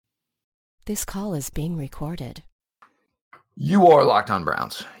This call is being recorded. You are Locked On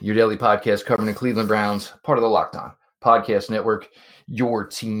Browns, your daily podcast covering the Cleveland Browns, part of the Locked On Podcast Network, your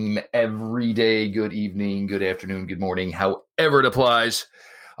team every day. Good evening, good afternoon, good morning, however it applies.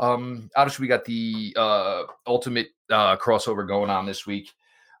 Obviously, we got the ultimate crossover going on this week,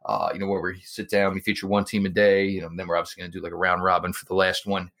 where we sit down, we feature one team a day, and then we're obviously going to do like a round robin for the last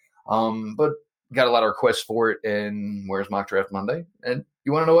one. But got a lot of requests for it, and where's Mock Draft Monday? And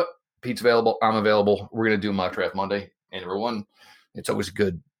you want to know what? Pete's available, I'm available. We're going to do Mock Draft Monday. And number one, it's always a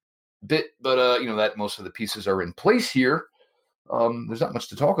good bit, but that most of the pieces are in place here. There's not much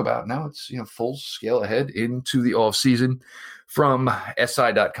to talk about now. It's full scale ahead into the off season. From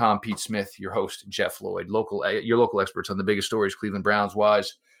SI.com, Pete Smith, your host, Jeff Lloyd, your local experts on the biggest stories, Cleveland Browns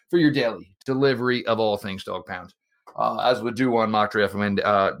wise, for your daily delivery of all things Dog Pound. As we do on Mock Draft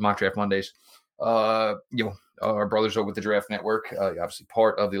Mondays, our brothers over at the Draft Network, obviously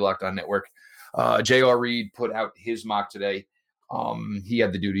part of the Locked On Network. J.R. Reed put out his mock today. He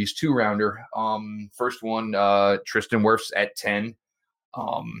had the duties, 2-rounder. First one, Tristan Wirfs at 10.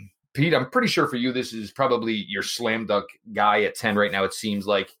 Pete, I'm pretty sure for you, this is probably your slam dunk guy at 10 right now. It seems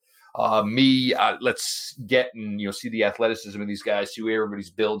like let's get and see the athleticism of these guys, see where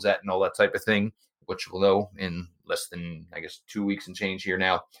everybody's builds at and all that type of thing, which we'll know in less than, 2 weeks and change here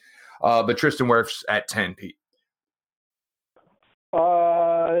now. But Tristan Wirfs at 10, Pete.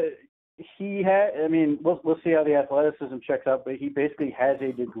 He had, we'll see how the athleticism checks out, but he basically has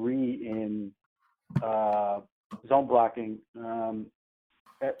a degree in zone blocking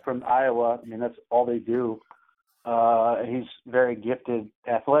from Iowa. That's all they do. He's very gifted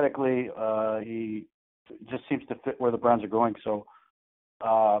athletically. He just seems to fit where the Browns are going. So,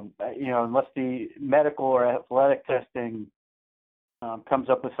 unless the medical or athletic testing comes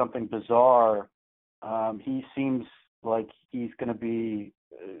up with something bizarre, he seems like he's going to be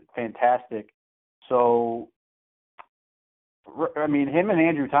fantastic. So, him and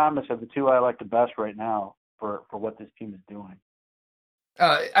Andrew Thomas are the two I like the best right now for what this team is doing.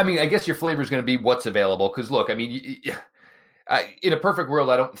 I guess your flavor is going to be what's available. Because, look, in a perfect world,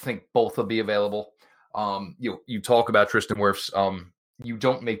 I don't think both will be available. You talk about Tristan Wirfs. You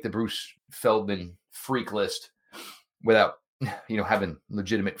don't make the Bruce Feldman freak list without, having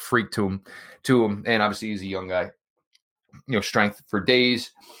legitimate freak to him. And obviously, he's a young guy. Strength for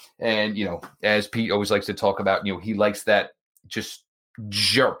days. And, as Pete always likes to talk about, he likes that just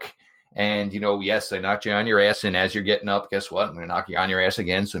jerk. And, yes, they knocked you on your ass. And as you're getting up, guess what? I'm going to knock you on your ass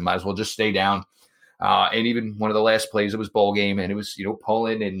again. So you might as well just stay down. And even one of the last plays, it was bowl game. And it was,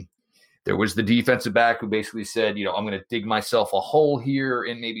 pulling. And there was the defensive back who basically said, I'm going to dig myself a hole here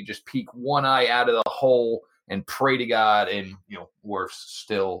and maybe just peek one eye out of the hole and pray to God. And, Wirfs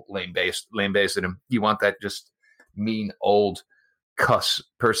still lame-based at him. You want that just mean old cuss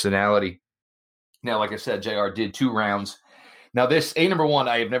personality. Now, like I said, JR did 2 rounds. Now this number one,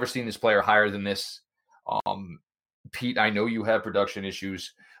 I have never seen this player higher than this. Pete, I know you have production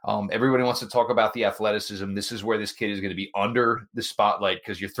issues. Everybody wants to talk about the athleticism. This is where this kid is going to be under the spotlight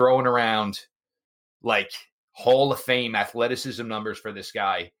because you're throwing around like Hall of Fame athleticism numbers for this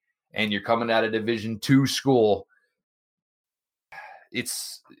guy, and you're coming out of Division II school.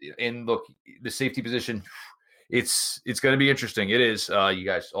 Look, the safety position, it's going to be interesting. It is. You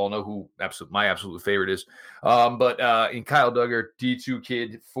guys all know who my absolute favorite is. But in Kyle Duggar, D2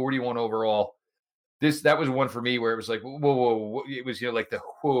 kid, 41 overall. That was one for me where it was like, whoa. It was like the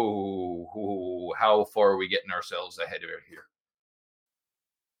whoa. How far are we getting ourselves ahead of it here?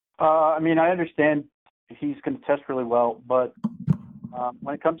 I understand he's going to test really well, but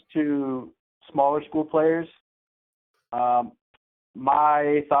when it comes to smaller school players,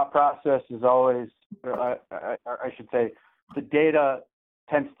 my thought process is always, I should say, the data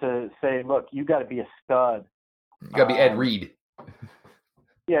tends to say, look, you got to be a stud. You got to be Ed Reed.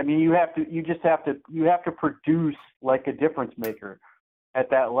 Yeah, you have to produce like a difference maker at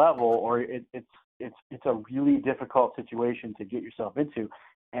that level, or it's a really difficult situation to get yourself into.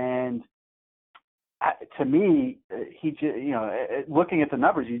 And to me, looking at the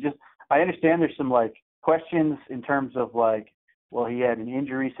numbers, I understand there's some like questions in terms of like, well, he had an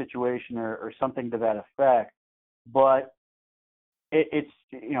injury situation or something to that effect, but it's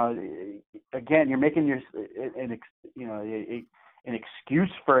again, you're making an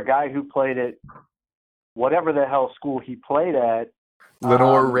excuse for a guy who played at whatever the hell school he played at.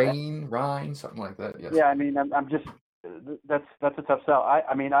 Lenore Rhine, something like that. Yes. Yeah, I'm just that's a tough sell.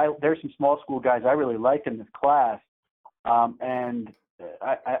 There's some small school guys I really liked in this class, and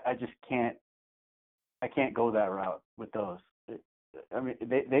I just can't go that route with those.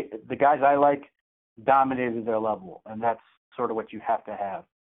 The guys I like dominated their level, and that's sort of what you have to have.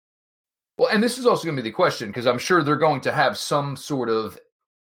 Well, and this is also going to be the question, because I'm sure they're going to have some sort of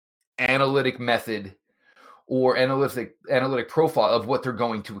analytic method or analytic profile of what they're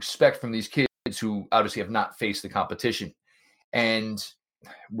going to expect from these kids who obviously have not faced the competition. And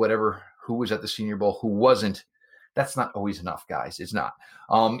who was at the Senior Bowl, who wasn't, that's not always enough, guys. It's not.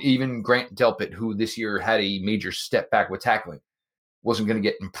 Even Grant Delpit, who this year had a major step back with tackling, wasn't going to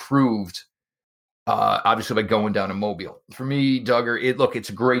get improved, obviously, by going down to Mobile. For me, Duggar, it's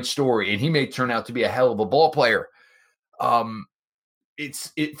a great story, and he may turn out to be a hell of a ball player. For me,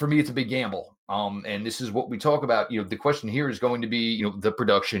 it's a big gamble. And this is what we talk about. The question here is going to be, the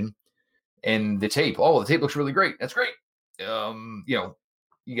production and the tape. Oh, the tape looks really great. That's great.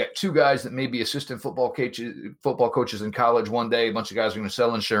 You got two guys that may be assistant football coaches in college one day. A bunch of guys are going to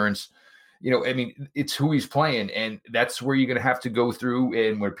sell insurance. It's who he's playing, and that's where you're going to have to go through.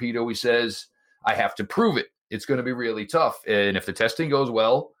 And where Pete always says, I have to prove it. It's going to be really tough. And if the testing goes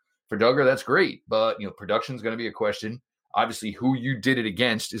well for Duggar, that's great. But, production is going to be a question. Obviously, who you did it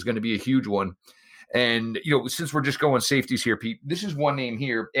against is going to be a huge one. And, since we're just going safeties here, Pete, this is one name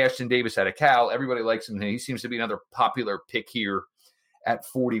here, Ashton Davis out of Cal. Everybody likes him. He seems to be another popular pick here at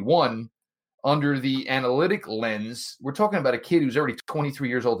 41. Under the analytic lens, we're talking about a kid who's already 23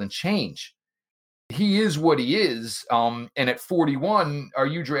 years old and change. He is what he is. And at 41, are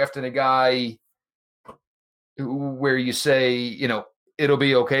you drafting a guy where you say, it'll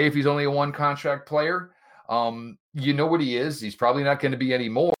be okay if he's only a one contract player? You know what he is. He's probably not going to be any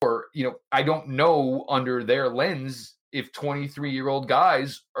more. I don't know under their lens if 23-year-old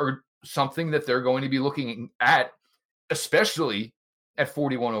guys are something that they're going to be looking at, especially at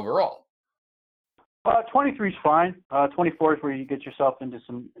 41 overall. 23 is fine. 24 is where you get yourself into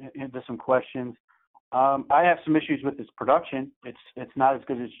some questions. I have some issues with his production. It's not as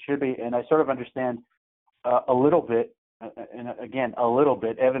good as it should be, and I sort of understand a little bit. And again, a little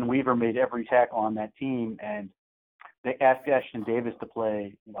bit. Evan Weaver made every tackle on that team, and they asked Ashton Davis to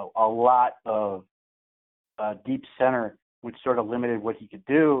play, a lot of deep center, which sort of limited what he could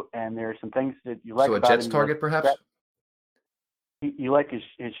do. And there are some things that you like. So a Jets target, perhaps. You like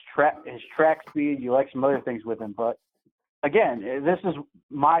his track speed. You like some other things with him, but again, this is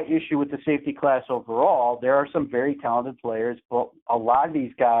my issue with the safety class overall. There are some very talented players, but a lot of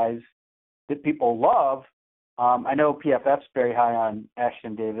these guys that people love. I know PFF's very high on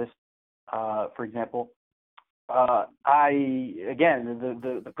Ashton Davis, for example. The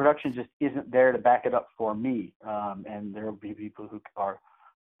production just isn't there to back it up for me, and there will be people who are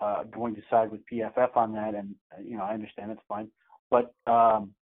going to side with PFF on that, and I understand it's fine. But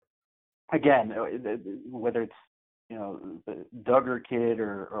again, whether it's the Duggar kid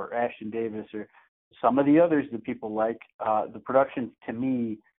or Ashton Davis or some of the others that people like, the production to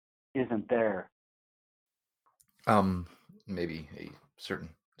me isn't there. Maybe a certain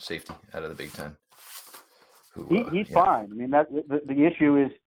safety out of the Big Ten. He's fine. I mean, that the issue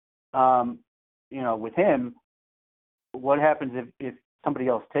is, with him, what happens if somebody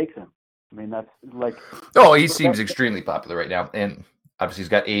else takes him? I mean, that's like. Oh, he seems extremely popular right now, and obviously he's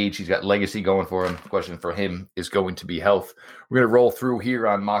got age, he's got legacy going for him. The question for him is going to be health. We're going to roll through here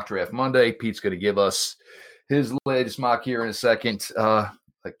on Mock Draft Monday. Pete's going to give us his latest mock here in a second.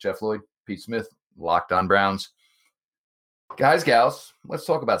 Like Jeff Lloyd, Pete Smith, Locked on Browns. Guys, gals, let's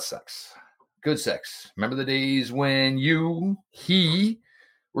talk about sex. Good sex. Remember the days when he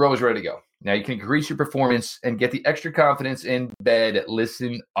were always ready to go. Now you can increase your performance and get the extra confidence in bed.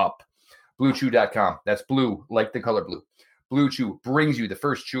 Listen up. BlueChew.com. That's blue, like the color blue. Blue Chew brings you the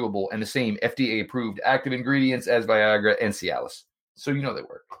first chewable and the same FDA-approved active ingredients as Viagra and Cialis. So you know they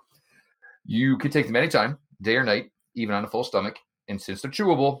work. You can take them anytime, day or night, even on a full stomach. And since they're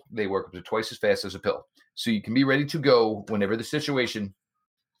chewable, they work up to twice as fast as a pill. So you can be ready to go whenever the situation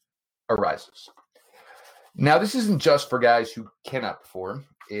arises. Now, this isn't just for guys who cannot perform.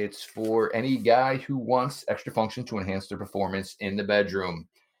 It's for any guy who wants extra function to enhance their performance in the bedroom.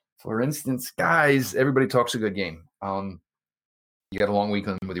 For instance, guys, everybody talks a good game. You got a long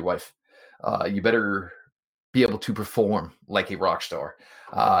weekend with your wife. You better be able to perform like a rock star,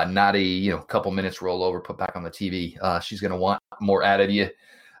 not a couple minutes roll over, put back on the TV. She's going to want more out of you.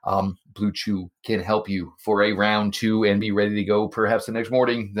 Blue Chew can help you for a round 2 and be ready to go perhaps the next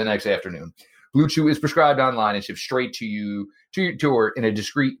morning, the next afternoon. Blue Chew is prescribed online and shipped straight to you, to your door in a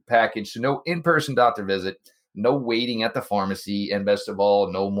discreet package. So no in-person doctor visit, no waiting at the pharmacy, and best of all,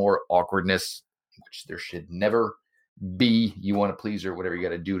 no more awkwardness, which there should never be. You want to please her, whatever you got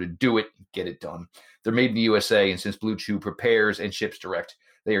to do it, get it done. They're made in the USA, and since Blue Chew prepares and ships direct,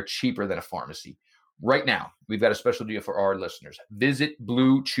 they are cheaper than a pharmacy. Right now, we've got a special deal for our listeners. Visit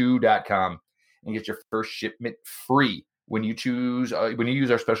BlueChew.com and get your first shipment free when you use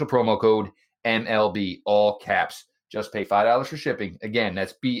our special promo code MLB, all caps. Just pay $5 for shipping. Again,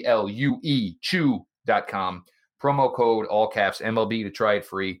 that's BLUE Chew.com. Promo code all caps MLB to try it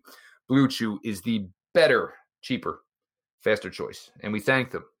free. Blue Chew is the better, cheaper, faster choice. And we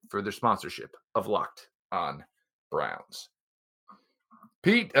thank them for their sponsorship of Locked on Browns.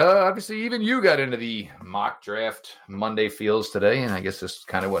 Pete, obviously even you got into the mock draft Monday feels today, and I guess this is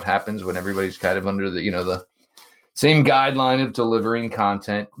kind of what happens when everybody's kind of under the same guideline of delivering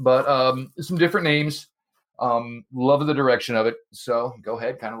content, but some different names. Love the direction of it. So go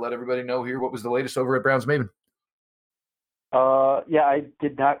ahead, kind of let everybody know here what was the latest over at Browns Maven. Yeah, I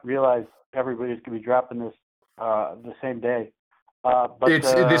did not realize everybody's going to be dropping this the same day. But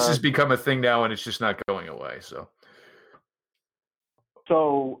this has become a thing now, and it's just not going away. So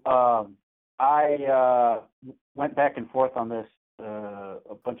I went back and forth on this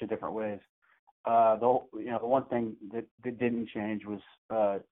a bunch of different ways. The one thing that didn't change was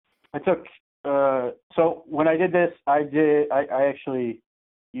I took. So when I did this, I actually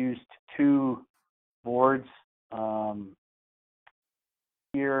used two boards.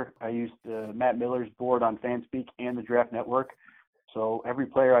 Here I used Matt Miller's board on Fanspeak and the Draft Network. So every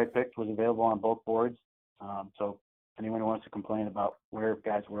player I picked was available on both boards. So anyone who wants to complain about where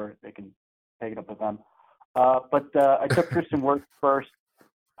guys were, they can take it up with them. But I took Christian Wirfs first.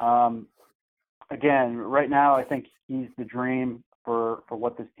 Again, right now I think he's the dream for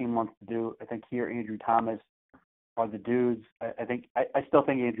what this team wants to do. I think here Andrew Thomas are the dudes. I still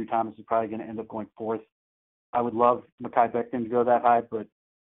think Andrew Thomas is probably going to end up going fourth. I would love Mekhi Becton to go that high, but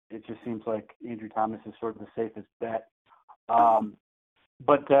it just seems like Andrew Thomas is sort of the safest bet.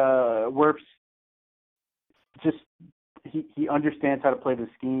 But Wirfs, just he understands how to play the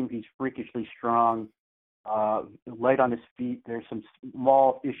scheme. He's freakishly strong, light on his feet. There's some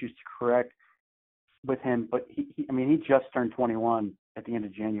small issues to correct with him, but he just turned 21 at the end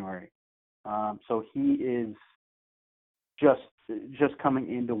of January. So he is just coming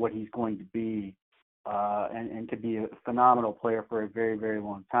into what he's going to be, and to be a phenomenal player for a very, very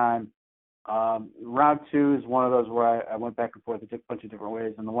long time. Round two is one of those where I went back and forth a bunch of different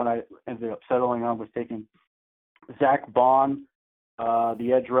ways, and the one I ended up settling on was taking Zach Bond,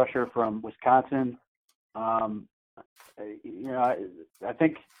 the edge rusher from Wisconsin. I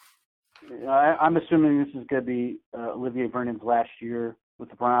think I'm assuming this is going to be Olivier Vernon's last year with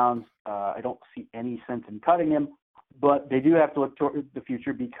the Browns. I don't see any sense in cutting him, but they do have to look toward the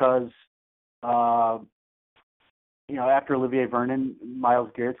future because, after Olivier Vernon, Myles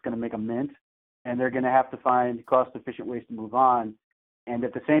Garrett's going to make a mint, and they're going to have to find cost-efficient ways to move on. And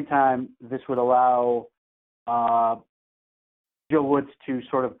at the same time, this would allow Joe Woods to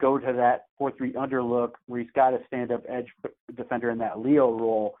sort of go to that 4-3 under look where he's got a stand-up edge defender in that Leo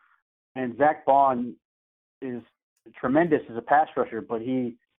role. And Zach Bond is tremendous as a pass rusher, but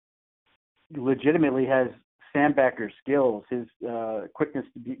he legitimately has sandbacker skills. His quickness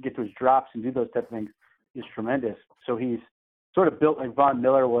to get to his drops and do those type of things is tremendous. So he's sort of built like Von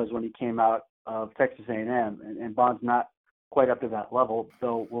Miller was when he came out of Texas A&M, and Bond's not quite up to that level,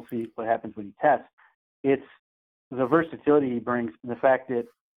 so we'll see what happens when he tests. It's the versatility he brings, the fact that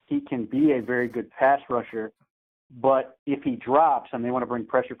he can be a very good pass rusher, but if he drops and they want to bring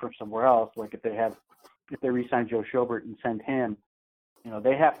pressure from somewhere else, like if they re-sign Joe Schobert and send him,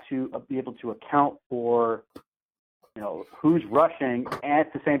 they have to be able to account for, who's rushing. And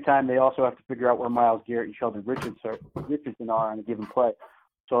at the same time, they also have to figure out where Myles Garrett and Sheldon Richardson are on a given play.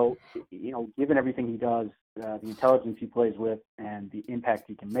 So, given everything he does, the intelligence he plays with, and the impact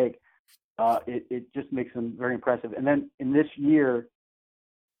he can make, it just makes him very impressive. And then in this year,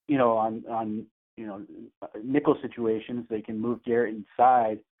 on nickel situations, they can move Garrett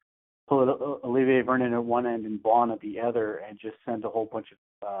inside, pull Olivier Vernon at one end and Bond at the other, and just send a whole bunch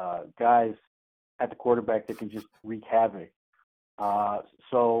of guys at the quarterback that can just wreak havoc.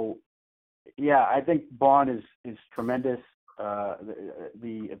 So, yeah, I think Bond is tremendous.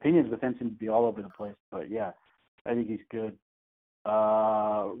 The opinions with him seem to be all over the place, but yeah, I think he's good.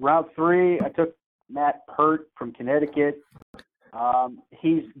 Round three, I took Matt Hurt from Connecticut.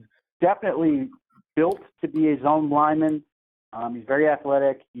 He's definitely built to be a zone lineman. He's very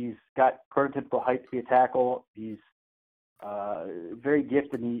athletic. He's got prototypical height to be a tackle. He's very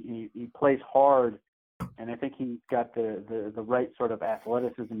gifted. And he plays hard, and I think he's got the right sort of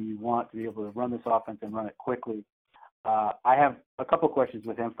athleticism you want to be able to run this offense and run it quickly. I have a couple questions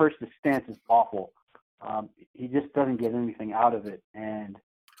with him. First, the stance is awful. He just doesn't get anything out of it. And,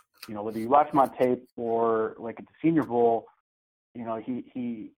 whether you watch him on tape or like at the Senior Bowl,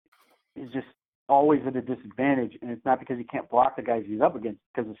 he is just always at a disadvantage. And it's not because he can't block the guys he's up against,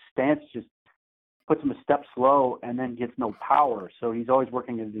 because his stance just puts him a step slow and then gets no power. So he's always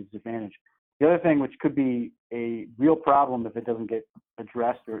working at his advantage. The other thing, which could be a real problem if it doesn't get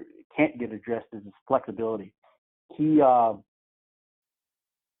addressed or can't get addressed, is his flexibility. He's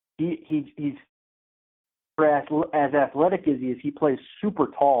for as athletic as he is, he plays super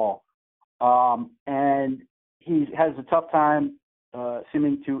tall, and he has a tough time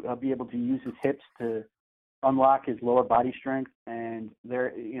seeming to be able to use his hips to unlock his lower body strength. And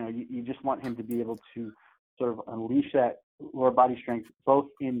there, you just want him to be able to sort of unleash that lower body strength, both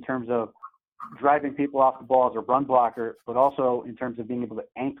in terms of driving people off the ball as a run blocker, but also in terms of being able to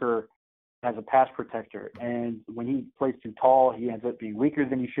anchor as a pass protector. And when he plays too tall, he ends up being weaker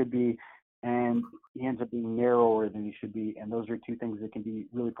than he should be, and he ends up being narrower than he should be. And those are two things that can be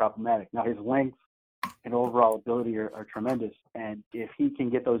really problematic. Now, his length and overall ability are tremendous. And if he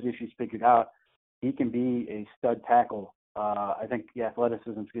can get those issues figured out, he can be a stud tackle. I think the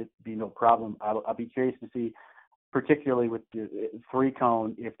athleticism is going to be no problem. I'll be curious to see, particularly with the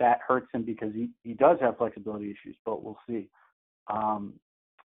 3-cone, if that hurts him, because he does have flexibility issues, but we'll see.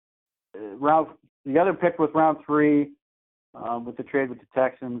 The other pick was round 3 with the trade with the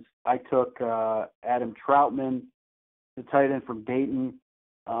Texans. I took Adam Troutman, the tight end from Dayton.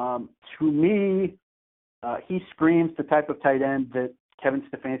 To me, he screams the type of tight end that Kevin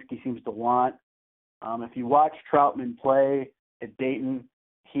Stefanski seems to want. If you watch Troutman play at Dayton,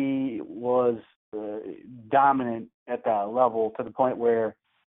 he was dominant at that level, to the point where,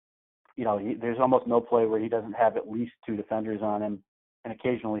 there's almost no play where he doesn't have at least 2 defenders on him, and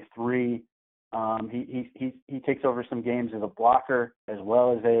occasionally 3. He takes over some games as a blocker as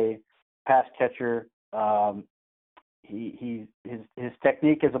well as a pass catcher. His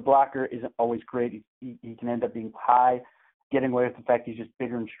technique as a blocker isn't always great. He can end up being high, getting away with the fact he's just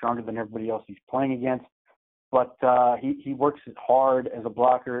bigger and stronger than everybody else he's playing against. But he works hard as a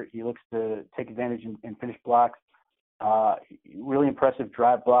blocker. He looks to take advantage and finish blocks. Really impressive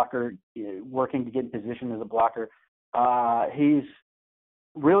drive blocker, working to get in position as a blocker. He's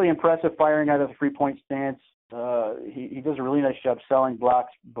really impressive firing out of the 3-point stance. He does a really nice job selling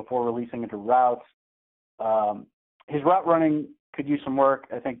blocks before releasing into routes. His route running could use some work.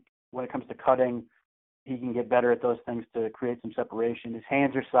 I think when it comes to cutting, he can get better at those things to create some separation. His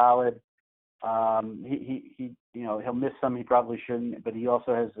hands are solid. He'll miss some he probably shouldn't, but he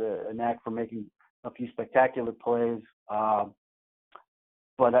also has a knack for making a few spectacular plays. But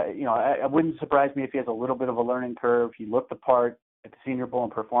it wouldn't surprise me if he has a little bit of a learning curve. He looked the part at the Senior Bowl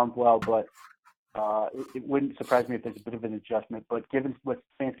and performed well, but it wouldn't surprise me if there's a bit of an adjustment. But given what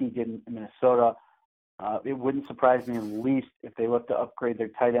Stefanski did in Minnesota, it wouldn't surprise me in the least if they look to upgrade their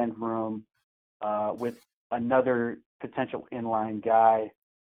tight end room with another potential inline guy.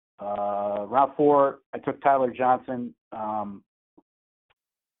 Round 4, I took Tyler Johnson, the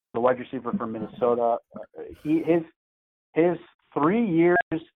wide receiver from Minnesota. His 3 years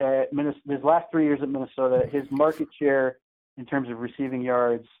at Minnesota, his last 3 years at Minnesota, his market share in terms of receiving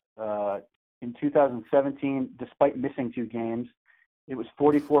yards in 2017, despite missing 2 games, it was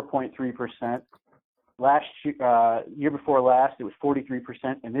 44.3%. Last year before last, it was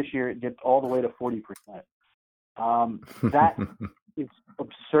 43%, and this year it dipped all the way to 40%. That is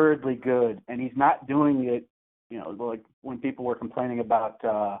absurdly good, and he's not doing it, like when people were complaining about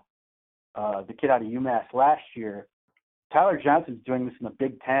the kid out of UMass last year. Tyler Johnson's doing this in the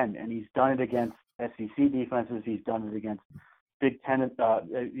Big Ten, and he's done it against SEC defenses. He's done it against Big Ten,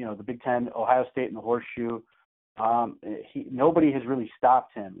 the Big Ten, Ohio State, and the Horseshoe. Nobody has really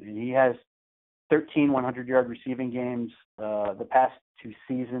stopped him, and he has 13 100-yard receiving games the past 2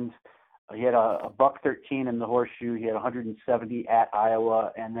 seasons. He had a $113 in the Horseshoe. He had 170 at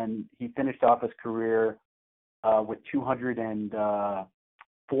Iowa, and then he finished off his career with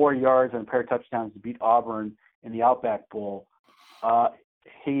 204 yards and a pair of touchdowns to beat Auburn in the Outback Bowl.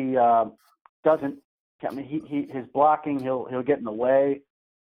 He doesn't. I mean, his blocking, he'll get in the way.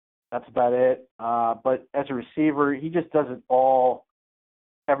 That's about it. But as a receiver, he just does it all,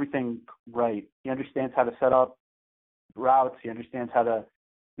 everything right. He understands how to set up routes. He understands how to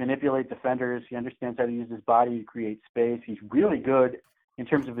manipulate defenders. He understands how to use his body to create space. He's really good in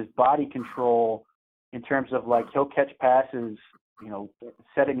terms of his body control, in terms of, like, he'll catch passes,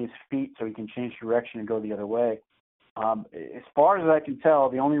 setting his feet so he can change direction and go the other way. As far as I can tell,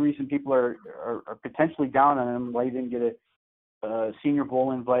 the only reason people are potentially down on him, why he didn't get a Senior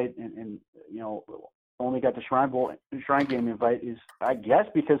Bowl invite and only got the Shrine Game invite, is, I guess,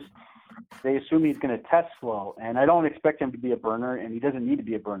 because they assume he's going to test slow. And I don't expect him to be a burner, and he doesn't need to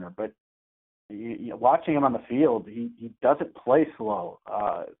be a burner. But watching him on the field, he doesn't play slow.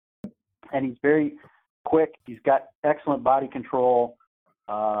 And he's very quick. He's got excellent body control.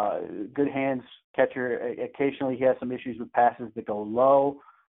 good hands catcher. Occasionally he has some issues with passes that go low,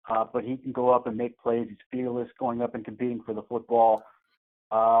 but he can go up and make plays. He's fearless going up and competing for the football.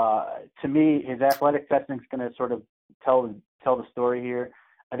 To me, his athletic testing is going to sort of tell the story here.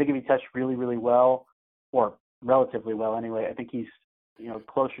 I think if he tests really, really well, or relatively well anyway, I think he's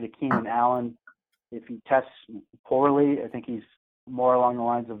closer to Keenan Allen. If he tests poorly, I think he's more along the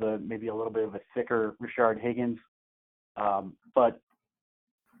lines of maybe a little bit of a thicker Rashard Higgins. But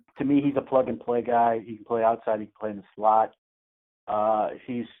to me, he's a plug-and-play guy. He can play outside. He can play in the slot.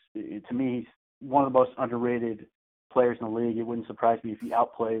 He's one of the most underrated players in the league. It wouldn't surprise me if he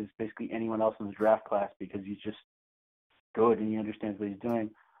outplays basically anyone else in the draft class because he's just good and he understands what he's doing.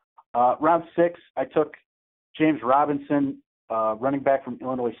 Round 6, I took James Robinson, running back from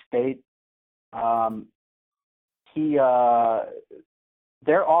Illinois State.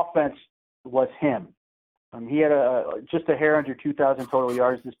 Their offense was him. He had just a hair under 2,000 total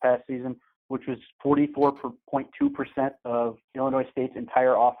yards this past season, which was 44.2% of Illinois State's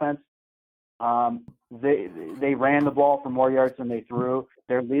entire offense. They ran the ball for more yards than they threw.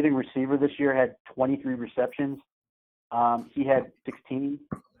 Their leading receiver this year had 23 receptions. He had 16.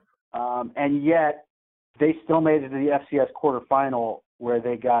 And yet they still made it to the FCS quarterfinal where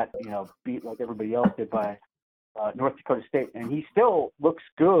they got, beat like everybody else did by North Dakota State. And he still looks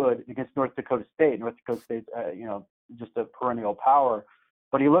good against North Dakota State. North Dakota State's, just a perennial power.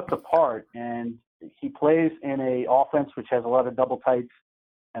 But he looked the part, and he plays in a offense which has a lot of double tights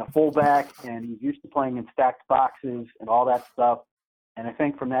and a fullback, and he's used to playing in stacked boxes and all that stuff. And I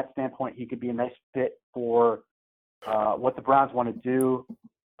think from that standpoint, he could be a nice fit for what the Browns want to do.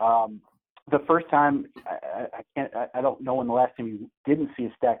 The first time, I don't know when the last time he didn't see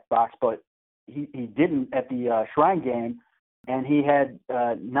a stacked box, but he didn't at the Shrine game, and he had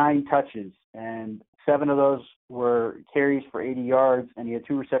 9 touches, and 7 of those were carries for 80 yards, and he had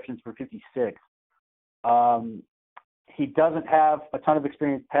 2 receptions for 56. He doesn't have a ton of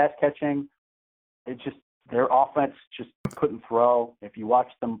experience pass catching. It's just their offense just couldn't throw. If you watch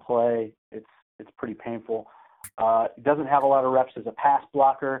them play, it's pretty painful. He doesn't have a lot of reps as a pass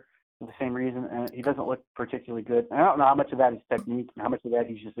blocker for the same reason, and he doesn't look particularly good. And I don't know how much of that is technique and how much of that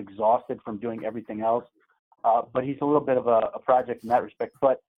he's just exhausted from doing everything else. But he's a little bit of a project in that respect.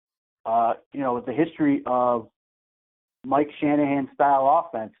 But, with the history of Mike Shanahan-style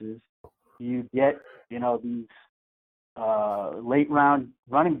offenses, you get, these late round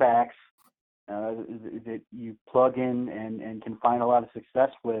running backs that you plug in and can find a lot of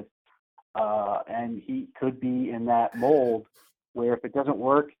success with. And he could be in that mold where if it doesn't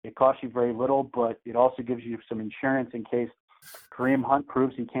work, it costs you very little, but it also gives you some insurance in case Kareem Hunt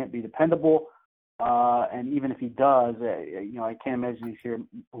proves he can't be dependable. And even if he does, I can't imagine he's here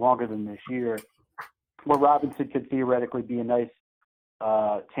longer than this year. Where Robinson could theoretically be a nice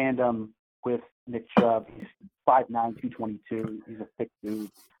tandem with Nick Chubb. He's 5'9", 222. He's a thick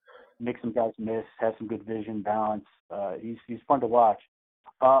dude. Makes some guys miss. Has some good vision, balance. He's fun to watch.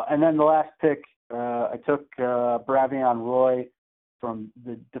 And then the last pick, I took Bravion Roy from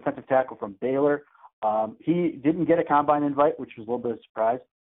the defensive tackle from Baylor. He didn't get a combine invite, which was a little bit of a surprise.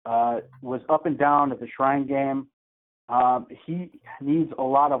 Was up and down at the Shrine game. He needs a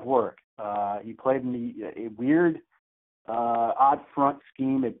lot of work. He played in a weird, odd front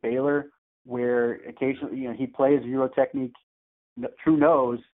scheme at Baylor where occasionally, he plays Euro technique, true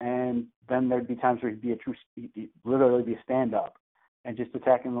nose, and then there'd be times where he'd literally be a stand-up and just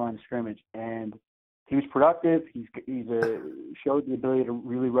attacking the line of scrimmage. And he was productive. He's showed the ability to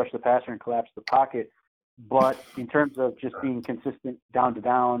really rush the passer and collapse the pocket. But in terms of just being consistent down to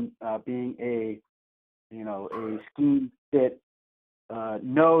down, being a scheme fit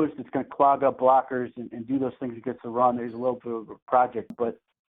nose that's going to clog up blockers and do those things against the run, there's a little bit of a project. But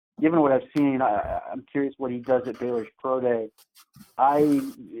given what I've seen, I'm curious what he does at Baylor's Pro Day.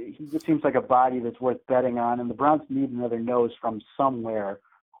 He just seems like a body that's worth betting on, and the Browns need another nose from somewhere.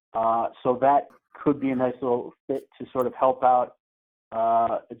 So that could be a nice little fit to sort of help out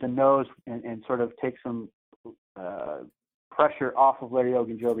the nose and sort of take some pressure off of Larry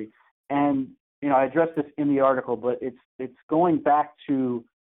Ogunjobi. And I addressed this in the article, but it's going back to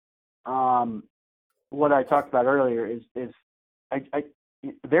what I talked about earlier.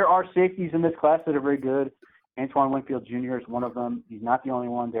 There are safeties in this class that are very good. Antoine Winfield Jr. is one of them. He's not the only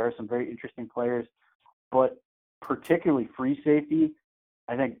one. There are some very interesting players, but particularly free safety,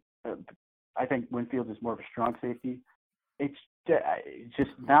 I think Winfield is more of a strong safety. It's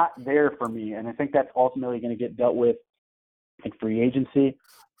just not there for me, and I think that's ultimately going to get dealt with in free agency.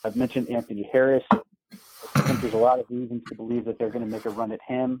 I've mentioned Anthony Harris. I think there's a lot of reasons to believe that they're going to make a run at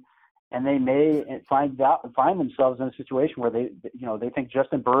him. and they may find themselves in a situation where they think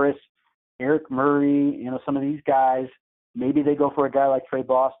Justin Burris, Eric Murray, some of these guys, maybe they go for a guy like Trey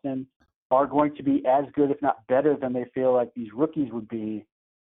Boston, are going to be as good, if not better, than they feel like these rookies would be,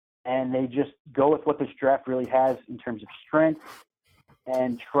 and they just go with what this draft really has in terms of strength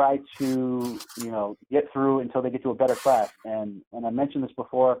and try to, get through until they get to a better class. And I mentioned this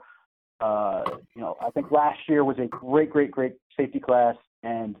before, I think last year was a great safety class,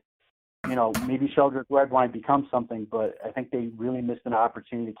 and maybe Sheldrick Redwine becomes something, but I think they really missed an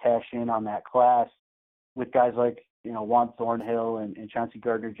opportunity to cash in on that class with guys like, Juan Thornhill and Chauncey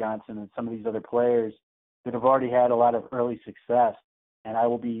Gardner-Johnson and some of these other players that have already had a lot of early success. And I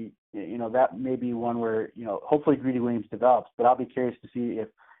will be, that may be one where, hopefully Greedy Williams develops, but I'll be curious to see if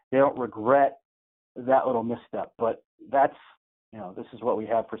they don't regret that little misstep. But that's, this is what we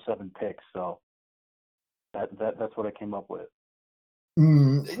have for 7 picks. So that's what I came up with.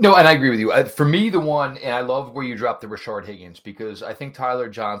 No, and I agree with you. For me, the one, and I love where you dropped the Rashard Higgins, because I think Tyler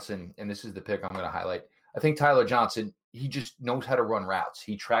Johnson, and this is the pick I'm going to highlight, I think Tyler Johnson, he just knows how to run routes.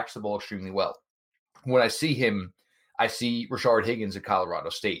 He tracks the ball extremely well. When I see him, I see Rashard Higgins at Colorado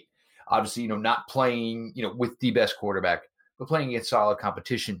State. Obviously, not playing, with the best quarterback, but playing against solid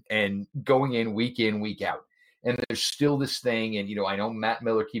competition and going in, week out. And there's still this thing, and, I know Matt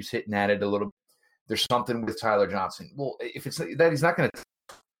Miller keeps hitting at it a little. There's something with Tyler Johnson. Well, if it's that he's not going to,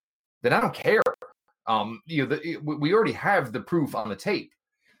 then I don't care. We already have the proof on the tape.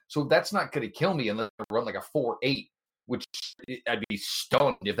 So that's not going to kill me unless I run like a 4.8, which I'd be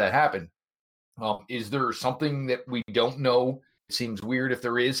stunned if that happened. Is there something that we don't know? It seems weird if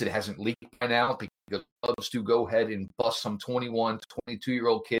there is. It hasn't leaked by now because clubs to go ahead and bust some 21,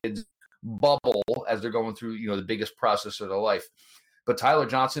 22-year-old kids bubble as they're going through, the biggest process of their life. But Tyler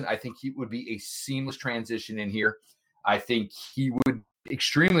Johnson, I think he would be a seamless transition in here. I think he would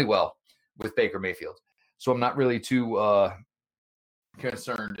extremely well with Baker Mayfield. So I'm not really too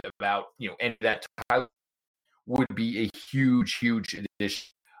concerned about, and that Tyler would be a huge addition.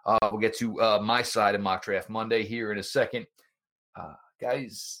 We'll get to my side of Mock Draft Monday here in a second.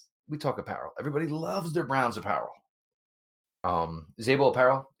 Guys, we talk apparel. Everybody loves their Browns apparel. Zabel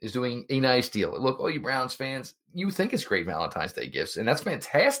Apparel is doing a nice deal. Look, all you Browns fans, you think it's great Valentine's Day gifts, and that's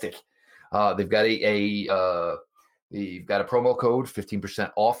fantastic. They've got they've got a promo code,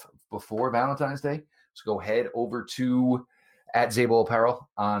 15% off before Valentine's Day. So go head over to @Zabel Apparel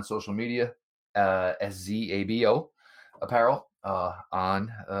on social media, SZABO Apparel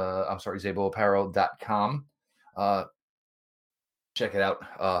zabelapparel.com. Check it out.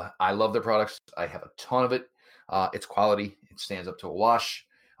 I love their products. I have a ton of it. It's quality. It stands up to a wash.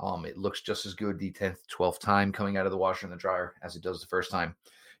 It looks just as good the 10th, 12th time coming out of the washer and the dryer as it does the first time.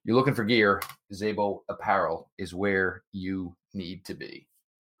 You're looking for gear, Zabel Apparel is where you need to be.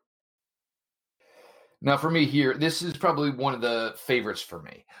 Now, for me here, this is probably one of the favorites for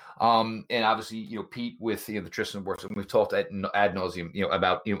me. And obviously, Pete with the Tristan Wirfs, and we've talked ad nauseum,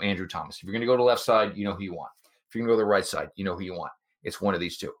 about Andrew Thomas. If you're going to go to the left side, you know who you want. If you're going to go to the right side, you know who you want. It's one of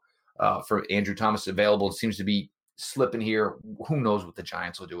these two. For Andrew Thomas available, it seems to be slipping here. Who knows what the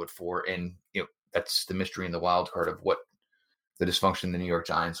Giants will do it for? And that's the mystery and the wild card of what the dysfunction the New York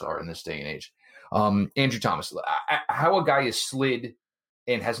Giants are in this day and age. Andrew Thomas, how a guy is slid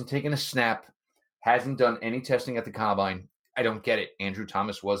and hasn't taken a snap, hasn't done any testing at the combine. I don't get it. Andrew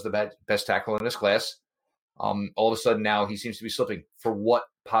Thomas was the best tackle in this class. All of a sudden now he seems to be slipping. For what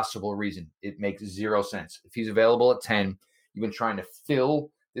possible reason? It makes zero sense. If he's available at 10, you've been trying to fill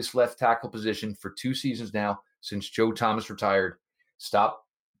this left tackle position for 2 seasons now since Joe Thomas retired. Stop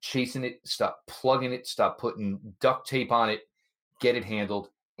chasing it. Stop plugging it. Stop putting duct tape on it. Get it handled.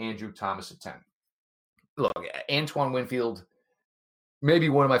 Andrew Thomas at 10. Look, Antoine Winfield, maybe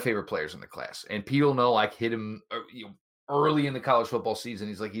one of my favorite players in the class. And Pete will know I hit him early in the college football season.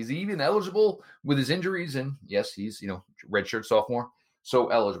 He's like, he's even eligible with his injuries. And yes, he's, redshirt sophomore, so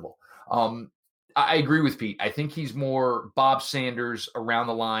eligible. I agree with Pete. I think he's more Bob Sanders around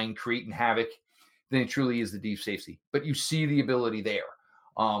the line, creating havoc, than he truly is the deep safety. But you see the ability there.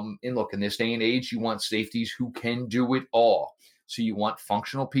 And look, in this day and age, you want safeties who can do it all. So you want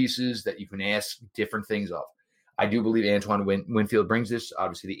functional pieces that you can ask different things of. I do believe Antoine Winfield brings this.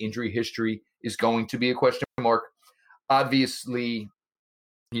 Obviously, the injury history is going to be a question mark. Obviously,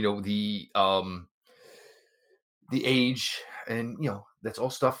 the age and, that's all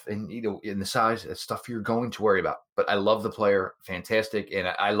stuff. And, in the size, that's stuff you're going to worry about. But I love the player. Fantastic. And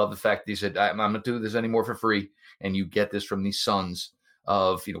I love the fact that he said, I'm not doing this anymore for free. And you get this from the sons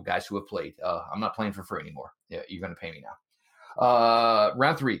of, guys who have played. I'm not playing for free anymore. Yeah, you're going to pay me now.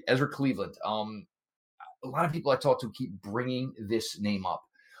 Round 3, Ezra Cleveland. A lot of people I talk to keep bringing this name up.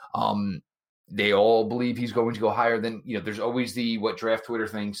 They all believe he's going to go higher than, there's always what draft Twitter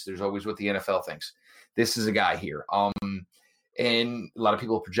thinks. There's always what the NFL thinks. This is a guy here. And a lot of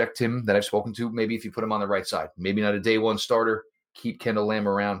people project him that I've spoken to, maybe if you put him on the right side, maybe not a day one starter, keep Kendall Lamb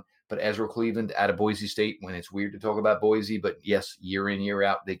around. But Ezra Cleveland out of Boise State, when it's weird to talk about Boise, but yes, year in, year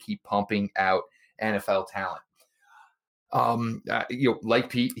out, they keep pumping out NFL talent. Like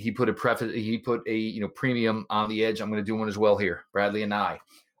Pete, he put a premium on the edge. I'm going to do one as well here. Bradley Anae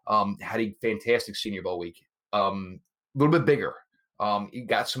had a fantastic Senior Bowl week. A little bit bigger. He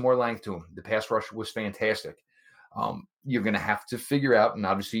got some more length to him. The pass rush was fantastic. You're going to have to figure out, and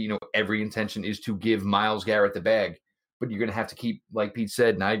obviously, every intention is to give Myles Garrett the bag, but you're going to have to keep, like Pete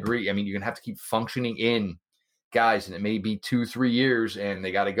said, and I agree. I mean, you're going to have to keep functioning in guys, and it may be 2-3 years, and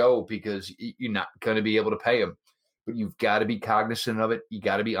they got to go because you're not going to be able to pay them. But you've got to be cognizant of it. You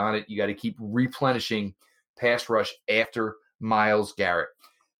got to be on it. You got to keep replenishing pass rush after Myles Garrett.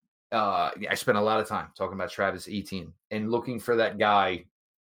 I spent a lot of time talking about Travis Etienne and looking for that guy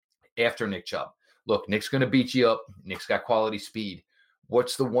after Nick Chubb. Look, Nick's going to beat you up. Nick's got quality speed.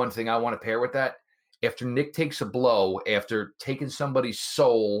 What's the one thing I want to pair with that? After Nick takes a blow, after taking somebody's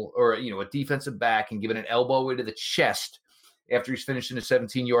soul or, a defensive back and giving an elbow into the chest after he's finishing a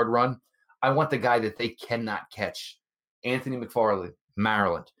 17-yard run, I want the guy that they cannot catch. Anthony McFarland,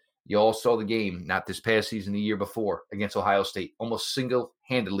 Maryland. You all saw the game, not this past season, the year before, against Ohio State. Almost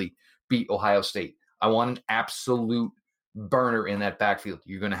single-handedly beat Ohio State. I want an absolute burner in that backfield.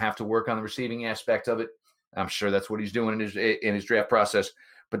 You're going to have to work on the receiving aspect of it. I'm sure that's what he's doing in his draft process.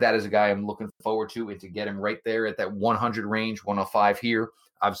 But that is a guy I'm looking forward to, and to get him right there at that 100 range, 105 here.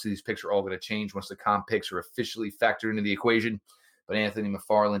 Obviously, these picks are all going to change once the comp picks are officially factored into the equation. But Anthony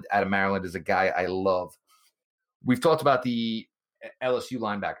McFarland out of Maryland is a guy I love. We've talked about the LSU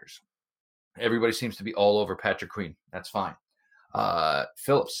linebackers. Everybody seems to be all over Patrick Queen. That's fine.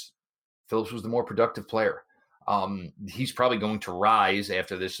 Phillips was the more productive player. He's probably going to rise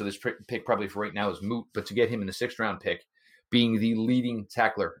after this, so this pick probably for right now is moot. But to get him in the 6th round pick, being the leading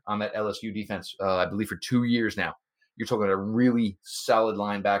tackler on that LSU defense, I believe for 2 years now, you're talking about a really solid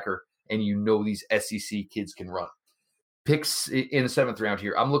linebacker, and these SEC kids can run. Picks in the 7th round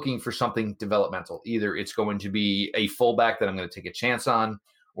here, I'm looking for something developmental. Either it's going to be a fullback that I'm going to take a chance on,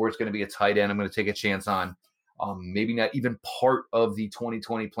 or it's going to be a tight end I'm going to take a chance on. Maybe not even part of the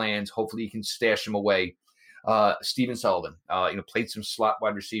 2020 plans. Hopefully you can stash him away. Stephen Sullivan, played some slot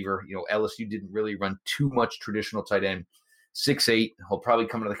wide receiver. LSU didn't really run too much traditional tight end. 6'8", he'll probably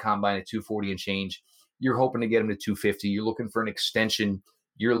come to the combine at 240 and change. You're hoping to get him to 250. You're looking for an extension.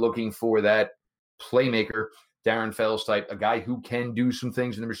 You're looking for that playmaker, Darren Fells type, a guy who can do some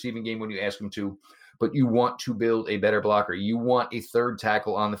things in the receiving game when you ask him to, but you want to build a better blocker. You want a third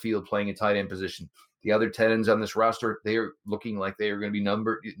tackle on the field playing a tight end position. The other tight ends on this roster, they are looking like they are going to be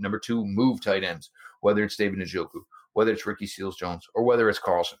number 2 move tight ends, whether it's David Njoku, whether it's Ricky Seals-Jones, or whether it's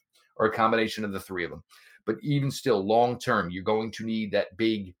Carlson, or a combination of the 3 of them. But even still, long-term, you're going to need that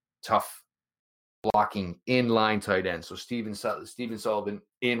big, tough, blocking inline tight end. So Stephen Sullivan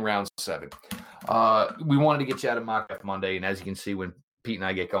in round 7. We wanted to get you out of Mock Draft Monday, and as you can see, when Pete and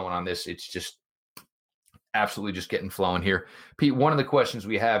I get going on this, it's just absolutely just getting flowing here. Pete, one of the questions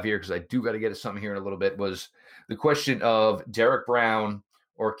we have here, because I do got to get to something here in a little bit, was the question of Derek Brown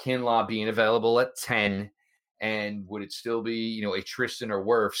or Kinlaw being available at 10, and would it still be, a Tristan or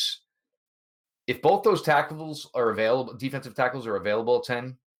Wirfs? If both those tackles are available, defensive tackles are available at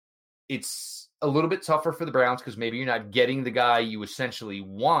 10, it's a little bit tougher for the Browns because maybe you're not getting the guy you essentially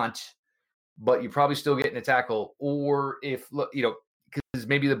want, but you're probably still getting a tackle. Or if, because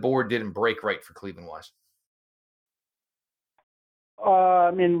maybe the board didn't break right for Cleveland-wise.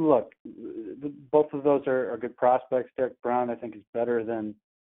 Look, both of those are good prospects. Derek Brown, I think, is better than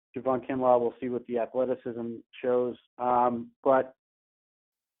Javon Kinlaw. We'll see what the athleticism shows. But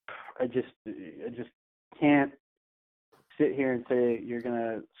I just can't sit here and say you're going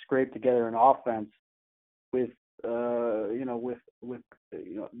to scrape together an offense with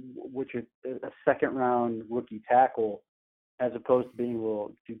which is a 2nd round rookie tackle, as opposed to being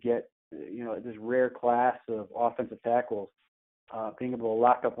able to get this rare class of offensive tackles. Being able to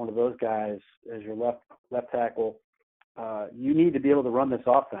lock up one of those guys as your left tackle, you need to be able to run this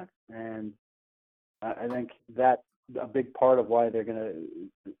offense, and I think that's a big part of why they're going to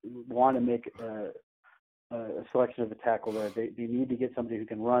want to make a selection of a tackle there. They need to get somebody who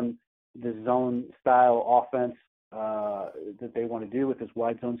can run the zone style offense that they want to do with this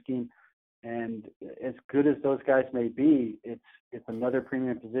wide zone scheme. And as good as those guys may be, it's another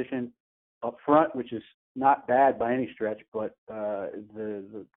premium position up front, which is not bad by any stretch, but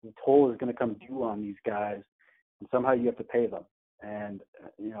the toll is going to come due on these guys, and somehow you have to pay them. And,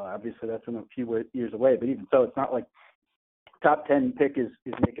 obviously that's in a few years away. But even so, it's not like top 10 pick is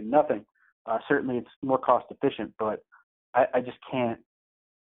making nothing. Certainly it's more cost efficient, but I just can't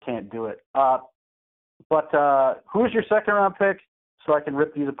do it. But who's your second round pick so I can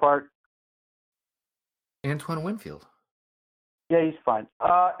rip these apart? Antoine Winfield. Yeah, he's fine.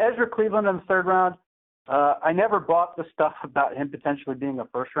 Ezra Cleveland in the third round. I never bought the stuff about him potentially being a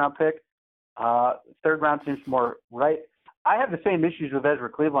first round pick. Third round seems more right. I have the same issues with Ezra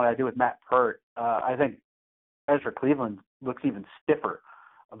Cleveland I do with Matt Pert. I think Ezra Cleveland looks even stiffer.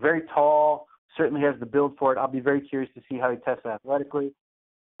 Very tall, certainly has the build for it. I'll be very curious to see how he tests athletically.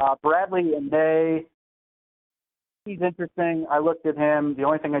 Bradley Anae, he's interesting. I looked at him. The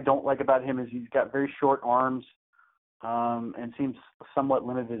only thing I don't like about him is he's got very short arms and seems somewhat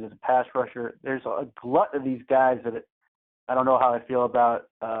limited as a pass rusher. There's a glut of these guys that I don't know how I feel about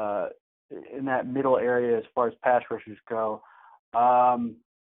in that middle area as far as pass rushers go. Let's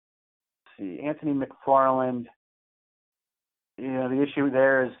see, Anthony McFarland. The issue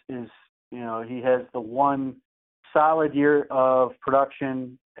there is he has the one solid year of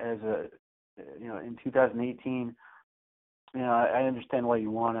production as in 2018. I understand why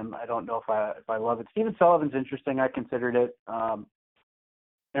you want him. I don't know if I love it. Stephen Sullivan's interesting. I considered it, but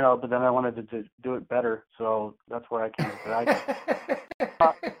then I wanted to do it better, so that's where I came.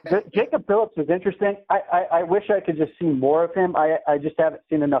 Jacob Phillips is interesting. I wish I could just see more of him. I just haven't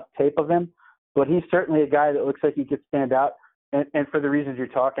seen enough tape of him, but he's certainly a guy that looks like he could stand out. And for the reasons you're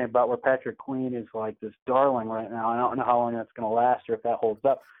talking about, where Patrick Queen is like this darling right now, I don't know how long that's going to last or if that holds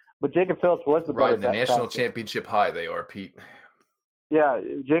up. But Jacob Phillips was the right in the national championship high. They are, Pete. Yeah,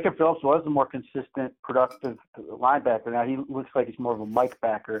 Jacob Phillips was the more consistent, productive linebacker. Now he looks like he's more of a Mike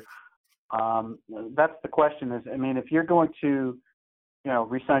backer. That's the question. If you're going to,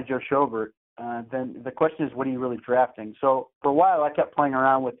 re-sign Joe Schobert, then the question is, what are you really drafting? So for a while, I kept playing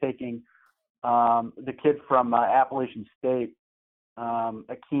around with taking the kid from Appalachian State.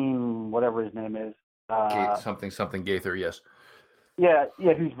 Akeem, whatever his name is. Something Gaither, yes. Yeah,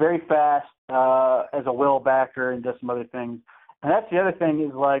 who's very fast as a will backer and does some other things. And that's the other thing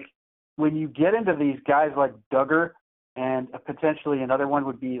is, like, when you get into these guys like Duggar and potentially another one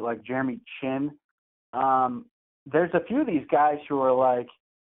would be like Jeremy Chin, there's a few of these guys who are like,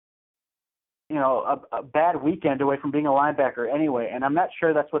 a bad weekend away from being a linebacker anyway. And I'm not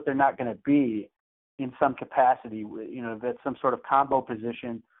sure that's what they're not going to be in some capacity. That's some sort of combo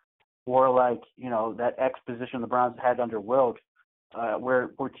position or like, that X position the Browns had under Wilkes, where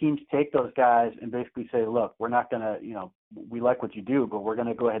teams take those guys and basically say, look, we're not going to, we like what you do, but we're going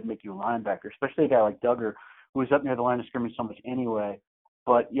to go ahead and make you a linebacker, especially a guy like Duggar, who is up near the line of scrimmage so much anyway.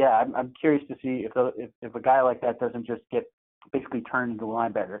 But, yeah, I'm curious to see if a guy like that doesn't just get basically turned into a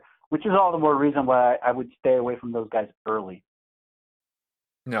linebacker, which is all the more reason why I would stay away from those guys early.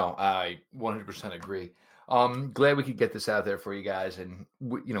 No, I 100% agree. Glad we could get this out there for you guys, and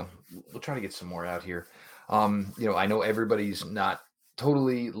we'll try to get some more out here. I know everybody's not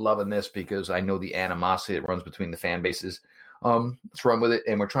totally loving this because I know the animosity that runs between the fan bases. Let's run with it,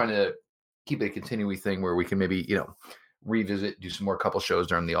 and we're trying to keep it a continuing thing where we can maybe revisit, do some more couple shows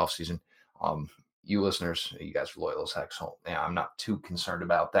during the off season. You listeners, you guys are loyal as heck, so I'm not too concerned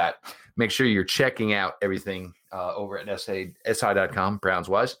about that. Make sure you're checking out everything over at SI.com,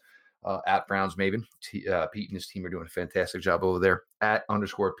 Browns-wise, at Browns Maven. Pete and his team are doing a fantastic job over there. At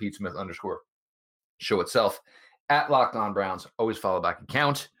 _Pete Smith _ show itself. At Locked On Browns, always follow back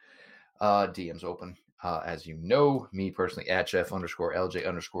account. DMs open. As you know, me personally, at Jeff _LJ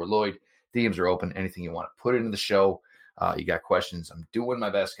 _Lloyd. DMs are open. Anything you want to put into the show. You got questions. I'm doing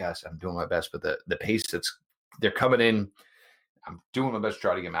my best, guys. I'm doing my best, but the pace they're coming in, I'm doing my best to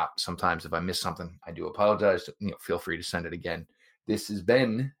try to get them out. Sometimes if I miss something, I do apologize. Feel free to send it again. This has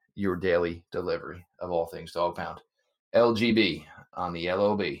been your daily delivery of all things Dog Pound. LGB on the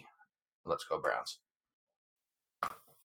LOB. Let's go Browns.